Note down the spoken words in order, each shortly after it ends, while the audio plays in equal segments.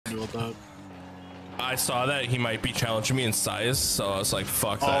about that. I saw that he might be challenging me in size, so I was like,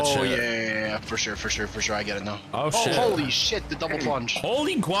 fuck that shit. Oh, yeah, for sure. I get it now. Oh, shit. Holy shit, the double plunge.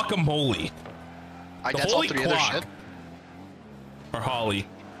 Holy guacamole. That's all three of their shit. Or Holly.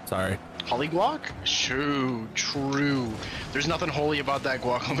 Sorry. Holly guac? True. There's nothing holy about that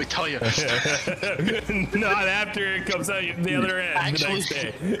guac, let me tell you. Not after it comes out the other end the next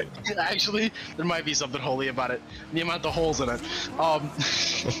day. Actually, there might be something holy about it. The amount of holes in it.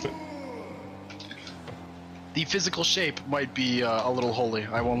 The physical shape might be a little holy,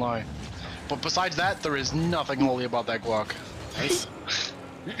 I won't lie. But besides that, there is nothing holy about that guac. Nice.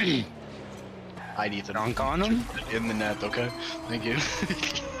 I'd eat it. Dunk on him? In the net, okay? Thank you.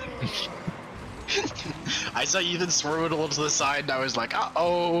 I saw Ethan swerve it a little to the side, and I was like,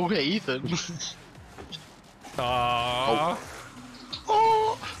 uh-oh, hey, Ethan. Aww.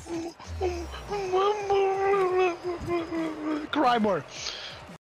 Oh. Cry more.